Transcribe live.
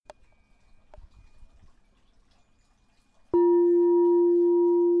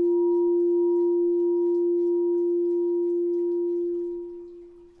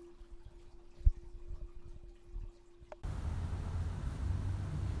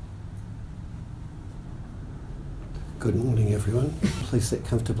Good morning, everyone. Please sit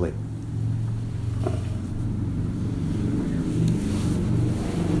comfortably.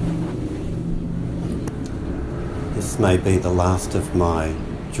 This may be the last of my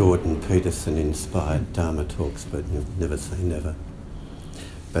Jordan Peterson-inspired Dharma talks, but never say never.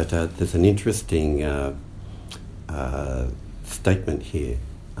 But there's an interesting statement here,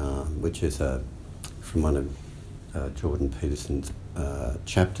 which is from one of Jordan Peterson's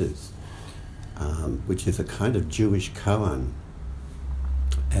chapters, which is a kind of Jewish koan.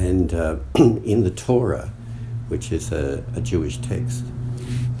 And in the Torah, which is a Jewish text,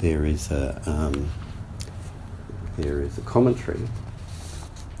 there is a commentary.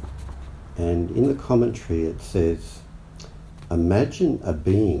 And in the commentary it says, imagine a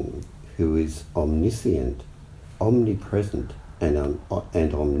being who is omniscient, omnipresent, and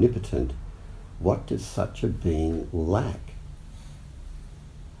omnipotent. What does such a being lack?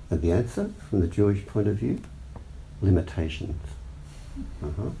 And the answer, from the Jewish point of view, limitations.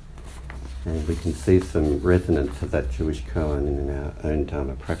 And we can see some resonance of that Jewish koan in our own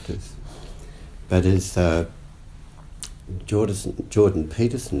Dharma practice. But as Jordan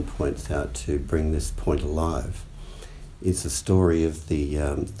Peterson points out to bring this point alive, is the story of the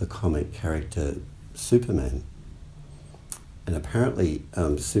comic character Superman. And apparently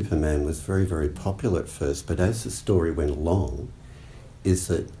Superman was very, very popular at first, but as the story went along, is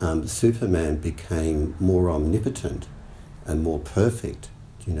that Superman became more omnipotent and more perfect,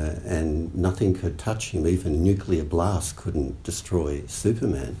 and nothing could touch him. Even a nuclear blast couldn't destroy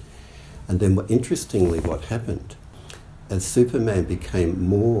Superman. And then interestingly what happened, as Superman became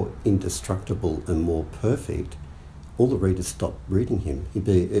more indestructible and more perfect, all the readers stopped reading him.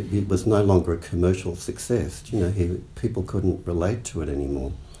 It was no longer a commercial success. People couldn't relate to it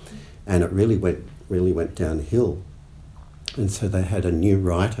anymore. And it really went downhill. And so they had a new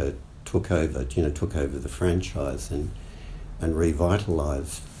writer took over the franchise and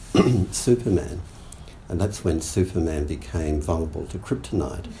revitalised Superman. And that's when Superman became vulnerable to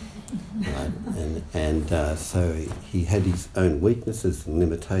kryptonite. Right? And so he had his own weaknesses and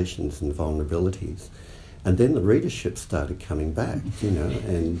limitations and vulnerabilities. And then the readership started coming back,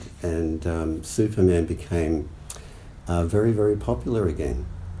 and Superman became very, very popular again.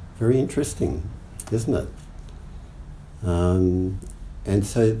 Very interesting, isn't it? And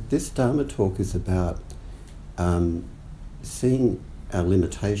so this Dharma talk is about seeing our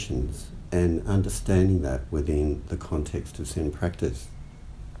limitations and understanding that within the context of Zen practice.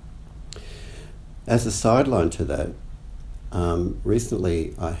 As a sideline to that,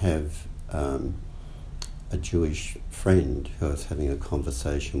 recently I have a Jewish friend who I was having a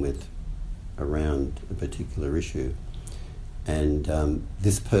conversation with around a particular issue. And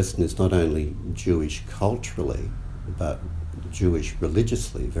this person is not only Jewish culturally, but Jewish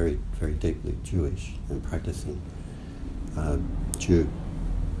religiously, very, very deeply Jewish and practicing Jew.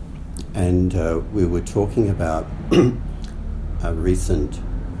 And we were talking about a recent,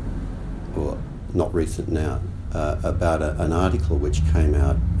 or not recent now, about an article which came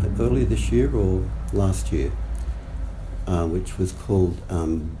out earlier this year or last year, which was called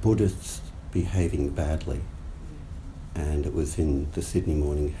Buddhists Behaving Badly. And it was in the Sydney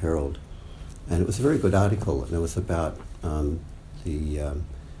Morning Herald. And it was a very good article, and it was about the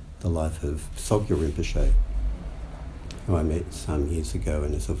life of Sogyal Rinpoche, who I met some years ago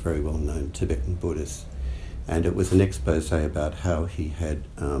and is a very well-known Tibetan Buddhist. And it was an expose about how he had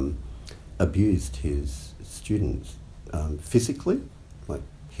abused his students physically, like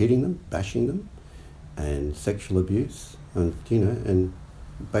hitting them, bashing them, and sexual abuse, and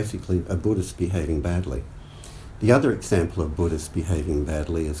basically a Buddhist behaving badly. The other example of Buddhists behaving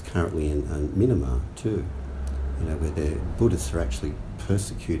badly is currently in Myanmar too, where the Buddhists are actually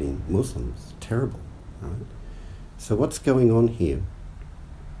persecuting Muslims. Terrible, right? So what's going on here?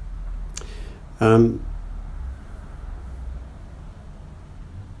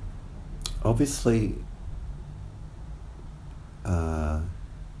 Obviously, there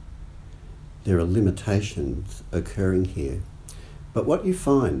are limitations occurring here. But what you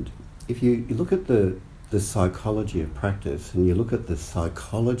find, if you look at the psychology of practice and you look at the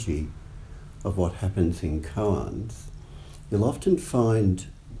psychology of what happens in koans, you'll often find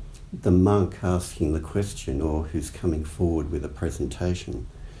the monk asking the question, or who's coming forward with a presentation,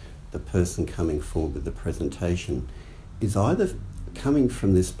 the person coming forward with the presentation is either coming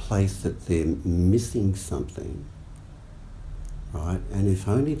from this place that they're missing something, right? And if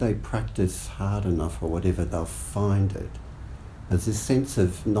only they practice hard enough or whatever, they'll find it. There's this sense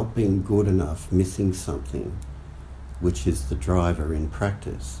of not being good enough, missing something, which is the driver in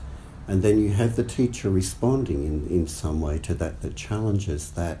practice. And then you have the teacher responding in some way to that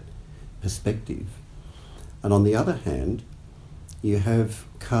challenges that perspective. And on the other hand, you have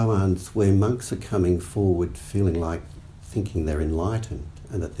koans where monks are coming forward feeling like thinking they're enlightened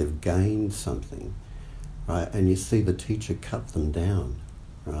and that they've gained something, right? And you see the teacher cut them down,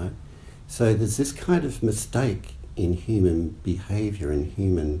 right? So there's this kind of mistake in human behaviour and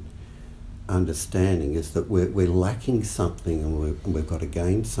human understanding, is that we're lacking something and we've got to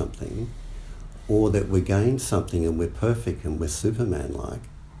gain something, or that we gain something and we're perfect and we're Superman-like,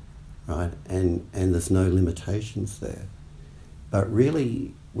 right? And there's no limitations there. But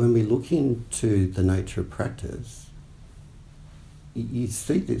really, when we look into the nature of practice, you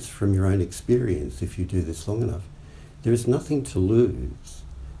see this from your own experience if you do this long enough. There is nothing to lose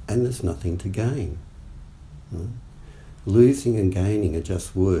and there's nothing to gain. Right? Losing and gaining are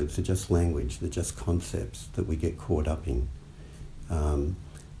just words, they're just language, they're just concepts that we get caught up in.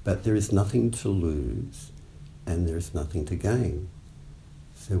 But there is nothing to lose and there is nothing to gain.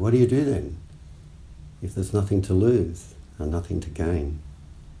 So what do you do then if there's nothing to lose and nothing to gain?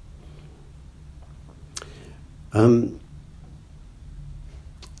 An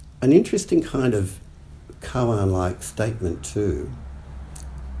interesting kind of koan-like statement too,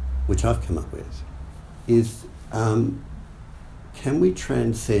 which I've come up with, is can we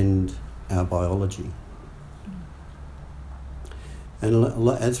transcend our biology? And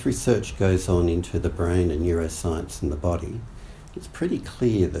as research goes on into the brain and neuroscience and the body, it's pretty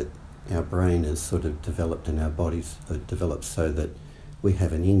clear that our brain is sort of developed and our bodies are developed so that we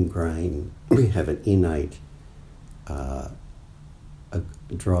have an innate a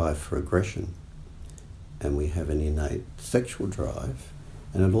drive for aggression, and we have an innate sexual drive.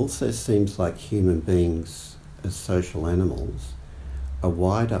 And it also seems like human beings as social animals are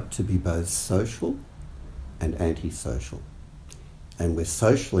wired up to be both social and antisocial. And we're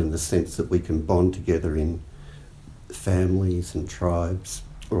social in the sense that we can bond together in families and tribes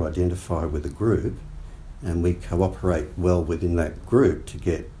or identify with a group, and we cooperate well within that group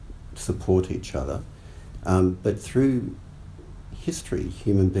to support each other. But through history,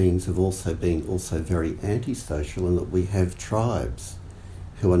 human beings have also been very antisocial, in that we have tribes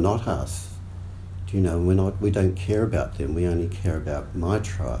who are not us. You know, we don't care about them, we only care about my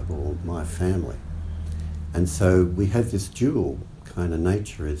tribe or my family. And so we have this dual kind of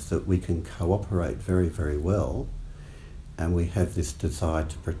nature, is that we can cooperate very, very well, and we have this desire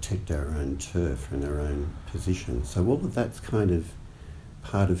to protect our own turf and our own position. So all of that's kind of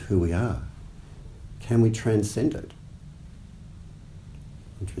part of who we are. Can we transcend it?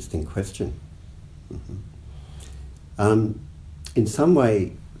 Interesting question. Mm-hmm. In some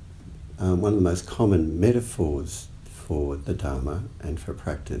way, one of the most common metaphors for the Dharma and for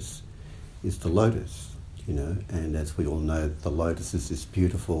practice is the lotus, you know, and as we all know, the lotus is this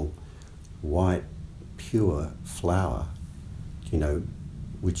beautiful, white, pure flower, you know,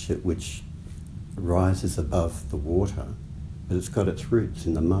 which rises above the water, but it's got its roots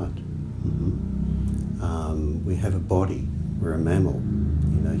in the mud. Mm-hmm. We have a body, we're a mammal,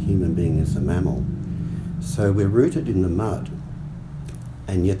 you know, human being is a mammal. So we're rooted in the mud,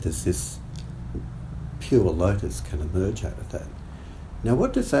 and yet there's this pure lotus can emerge out of that. Now,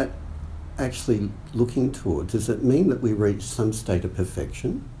 what does that actually looking towards? Does it mean that we reach some state of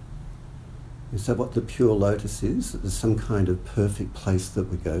perfection? Is that what the pure lotus is? That there's some kind of perfect place that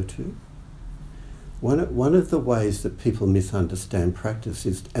we go to? One of the ways that people misunderstand practice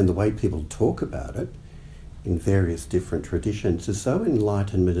is, and the way people talk about it in various different traditions, is though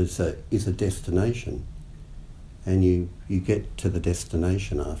enlightenment is a destination, and you get to the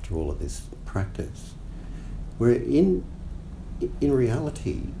destination after all of this practice. Where in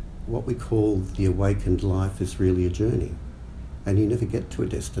reality, what we call the awakened life is really a journey, and you never get to a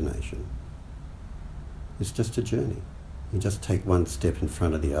destination. It's just a journey. You just take one step in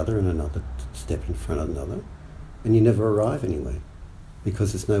front of the other and another step in front of another, and you never arrive anywhere,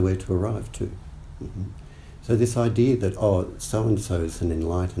 because there's nowhere to arrive to. Mm-hmm. So this idea that, oh, so-and-so is an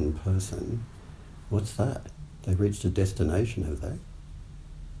enlightened person, what's that? They've reached a destination, have they?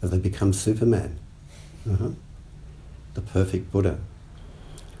 Have they become Superman? Uh-huh. The perfect Buddha.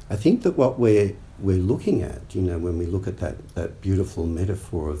 I think that what we're looking at, you know, when we look at that beautiful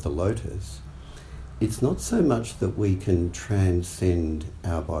metaphor of the lotus, it's not so much that we can transcend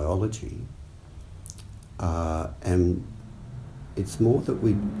our biology, and it's more that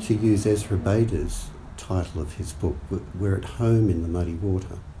we, to use Ezra Bader's title of his book, we're at home in the muddy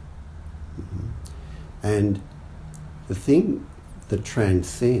water. Mm-hmm. And the thing that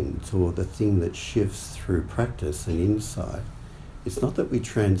transcends, or the thing that shifts through practice and insight, it's not that we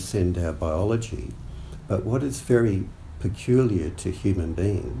transcend our biology, but what is very peculiar to human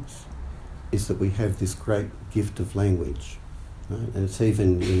beings is that we have this great gift of language, right? And it's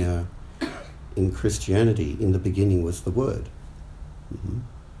even in Christianity, in the beginning was the Word. Mm-hmm.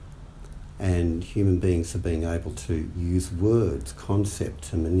 And human beings are being able to use words, concept,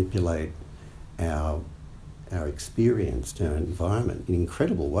 to manipulate our experience, our environment in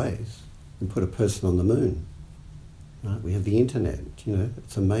incredible ways, and put a person on the moon. Right? We have the internet,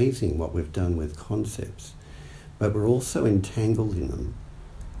 it's amazing what we've done with concepts, but we're also entangled in them.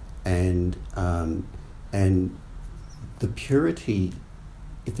 And the purity,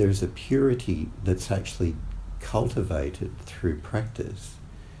 if there is a purity that's actually cultivated through practice,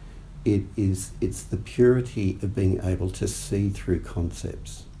 it's the purity of being able to see through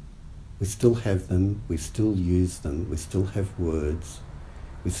concepts. We still have them, we still use them, we still have words,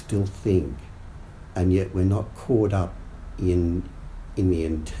 we still think, and yet we're not caught up in the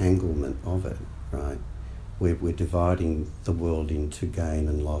entanglement of it, right? We're dividing the world into gain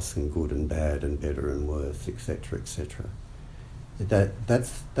and loss and good and bad and better and worse, etc., etc.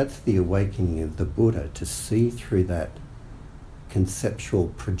 That's the awakening of the Buddha, to see through that conceptual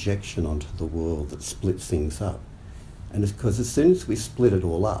projection onto the world that splits things up. And it's because as soon as we split it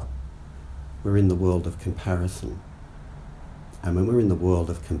all up, we're in the world of comparison. And when we're in the world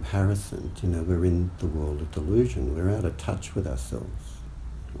of comparison, we're in the world of delusion. We're out of touch with ourselves.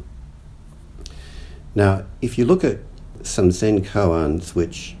 Now, if you look at some Zen koans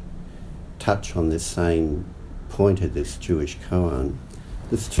which touch on this same point of this Jewish koan,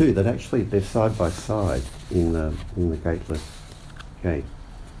 there's two that actually, they're side by side in the gateless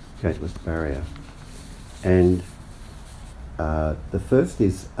barrier. And the first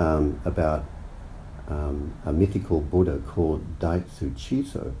is about a mythical Buddha called Daitsu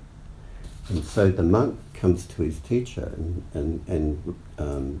Chiso. And so the monk comes to his teacher and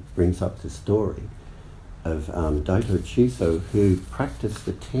brings up the story of Daito Chiso, who practiced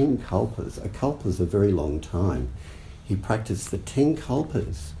the 10 kalpas. A kalpa is a very long time. He practiced the 10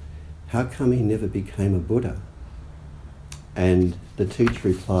 kalpas. How come he never became a Buddha? And the teacher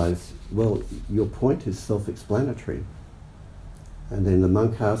replies, well, your point is self-explanatory. And then the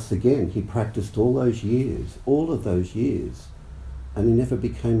monk asks again, he practiced all of those years, and he never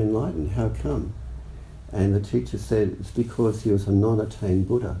became enlightened. How come? And the teacher said, it's because he was a non-attained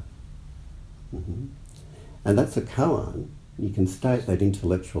Buddha. Mm-hmm. And that's a koan. You can stay at that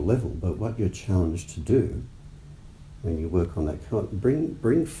intellectual level, but what you're challenged to do when you work on that koan,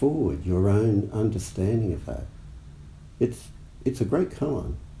 bring forward your own understanding of that. It's a great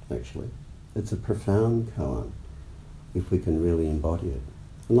koan, actually. It's a profound koan, if we can really embody it.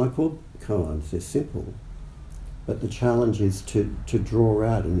 And like all koans, they're simple, but the challenge is to draw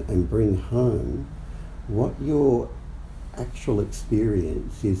out and bring home what your actual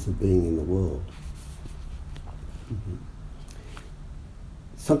experience is of being in the world. Mm-hmm.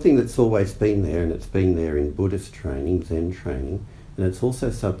 Something that's always been there, and it's been there in Buddhist training, Zen training, and it's also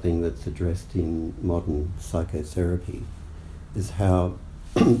something that's addressed in modern psychotherapy, is how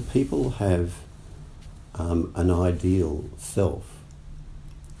people have an ideal self,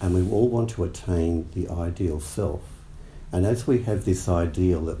 and we all want to attain the ideal self. And as we have this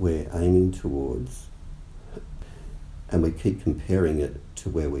ideal that we're aiming towards, and we keep comparing it to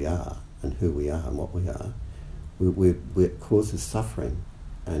where we are and who we are and what we are, it causes suffering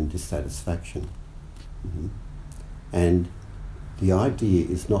and dissatisfaction. Mm-hmm. And the idea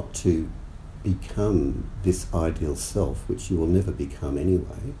is not to become this ideal self, which you will never become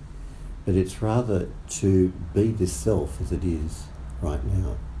anyway, but it's rather to be this self as it is right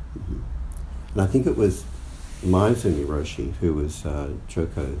now. Mm-hmm. And I think it was Maezumi Roshi, who was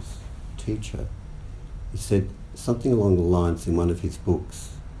Choko's teacher. He said something along the lines in one of his books,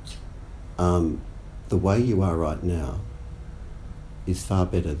 the way you are right now is far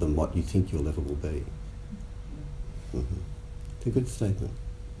better than what you think your level will be. Mm-hmm. It's a good statement.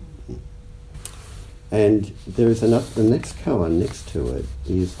 Mm-hmm. And there is the next koan next to it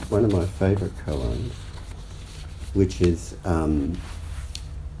is one of my favourite koans, which is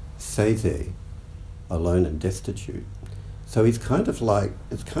Seize, alone and destitute. So it's kind of like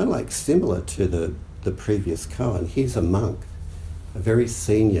similar to the previous koan. He's a monk, a very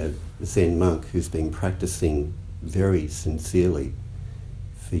senior Zen monk who's been practicing very sincerely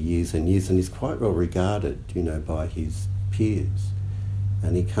for years and years, and is quite well regarded, by his peers.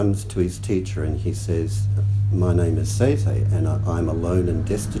 And he comes to his teacher and he says, my name is Seize, and I'm alone and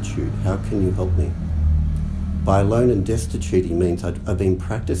destitute. How can you help me? By alone and destitute, he means I've been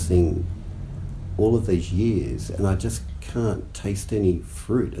practicing all of these years and I just can't taste any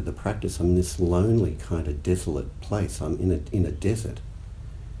fruit of the practice. I'm in this lonely kind of desolate place. I'm in a desert.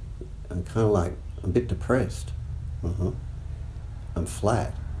 I'm kind of like, I'm a bit depressed. I'm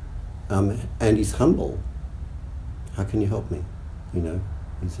flat. And he's humble. How can you help me?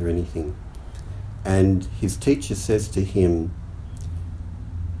 Is there anything? And his teacher says to him,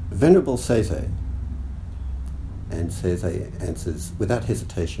 "Venerable Sese," and Sese answers without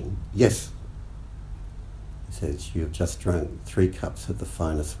hesitation, "Yes." He says, "You have just drunk 3 cups of the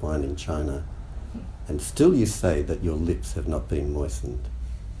finest wine in China, and still you say that your lips have not been moistened."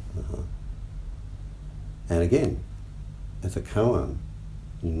 And again, as a koan,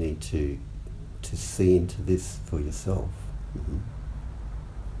 you need to see into this for yourself.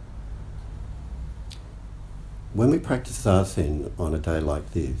 When we practice Zazen on a day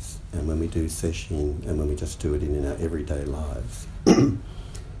like this, and when we do sesshin, and when we just do it in our everyday lives,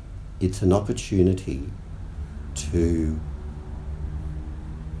 it's an opportunity to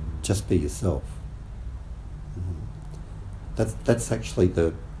just be yourself. That's actually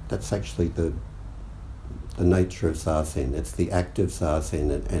the nature of Zazen. It's the act of Zazen,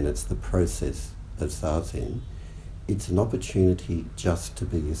 and it's the process of Zazen. It's an opportunity just to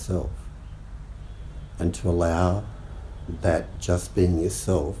be yourself, and to allow that just being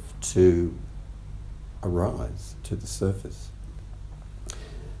yourself to arise to the surface.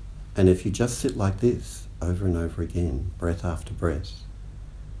 And if you just sit like this over and over again, breath after breath,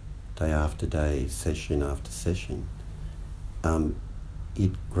 day after day, session after session,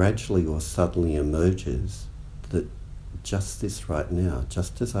 it gradually or suddenly emerges that just this right now,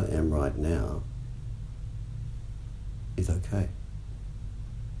 just as I am right now, is okay.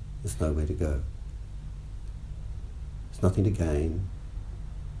 There's nowhere to go. There's nothing to gain,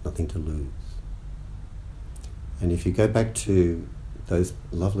 nothing to lose. And if you go back to those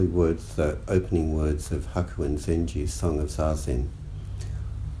lovely words, the opening words of Hakuin Zenji's Song of Zazen,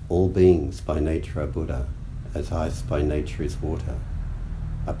 "All beings by nature are Buddha, as ice by nature is water.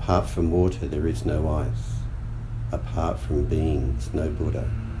 Apart from water there is no ice. Apart from beings, no Buddha.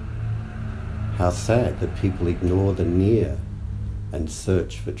 How sad that people ignore the near and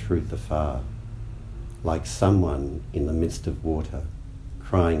search for truth afar, like someone in the midst of water,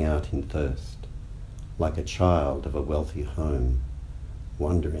 crying out in thirst, like a child of a wealthy home,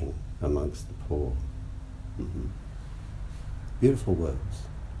 wandering amongst the poor." Beautiful words.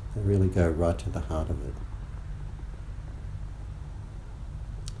 They really go right to the heart of it.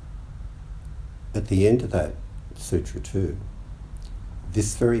 At the end of that sutra too,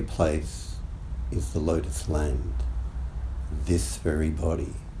 this very place is the lotus land, this very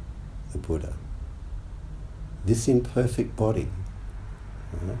body, the Buddha. This imperfect body,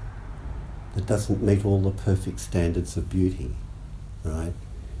 right, that doesn't meet all the perfect standards of beauty, right?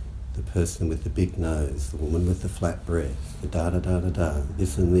 The person with the big nose, the woman with the flat breast, the da-da-da-da-da,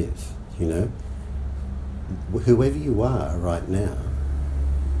 this and this, you know? Whoever you are right now,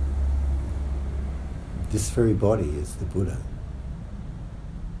 this very body is the Buddha.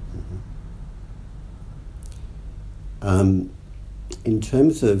 In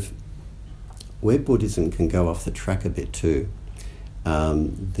terms of where Buddhism can go off the track a bit too,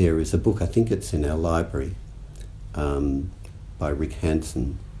 there is a book, I think it's in our library, by Rick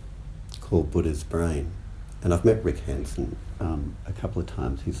Hanson, called Buddha's Brain. And I've met Rick Hanson a couple of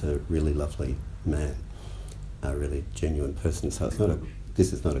times. He's a really lovely man, a really genuine person. So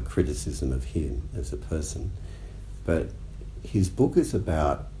this is not a criticism of him as a person, but his book is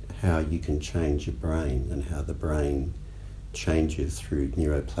about how you can change your brain and how the brain changes through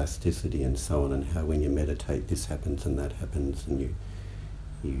neuroplasticity and so on, and how when you meditate this happens and that happens, and you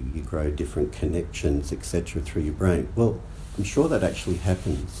grow different connections, etc., through your brain. Well, I'm sure that actually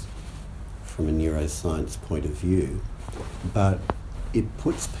happens from a neuroscience point of view, but it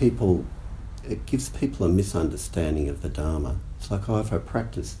gives people a misunderstanding of the Dharma. It's like, oh, if I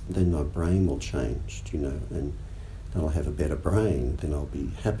practice, then my brain will change, you know, and then I'll have a better brain, then I'll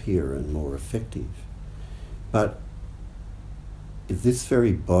be happier and more effective. But if this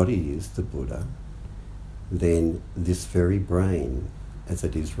very body is the Buddha, then this very brain, as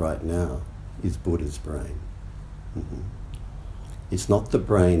it is right now, is Buddha's brain. It's not the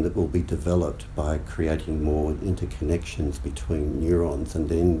brain that will be developed by creating more interconnections between neurons and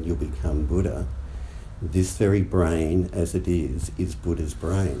then you'll become Buddha. This very brain, as it is Buddha's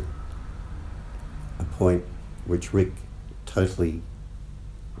brain. A point which Rick totally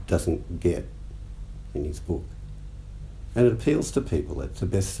doesn't get in his book. And it appeals to people. It's a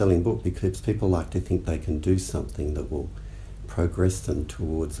best-selling book because people like to think they can do something that will progress them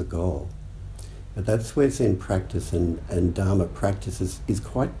towards a goal. But that's where Zen practice and Dharma practice is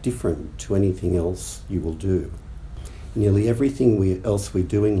quite different to anything else you will do. Nearly everything else we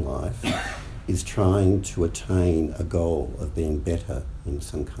do in life is trying to attain a goal of being better in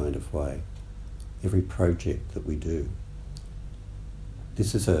some kind of way. Every project that we do.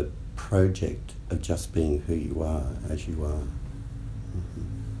 This is a project of just being who you are, as you are.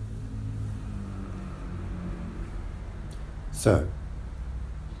 So,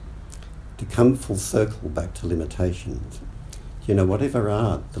 to come full circle back to limitations, whatever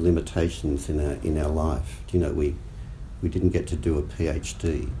are the limitations in our life, we didn't get to do a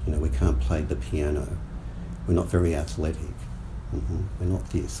PhD, we can't play the piano, we're not very athletic, we're not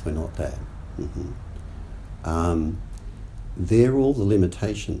this, we're not that. They're all the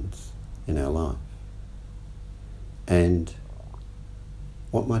limitations in our life. And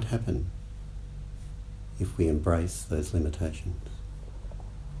what might happen if we embrace those limitations?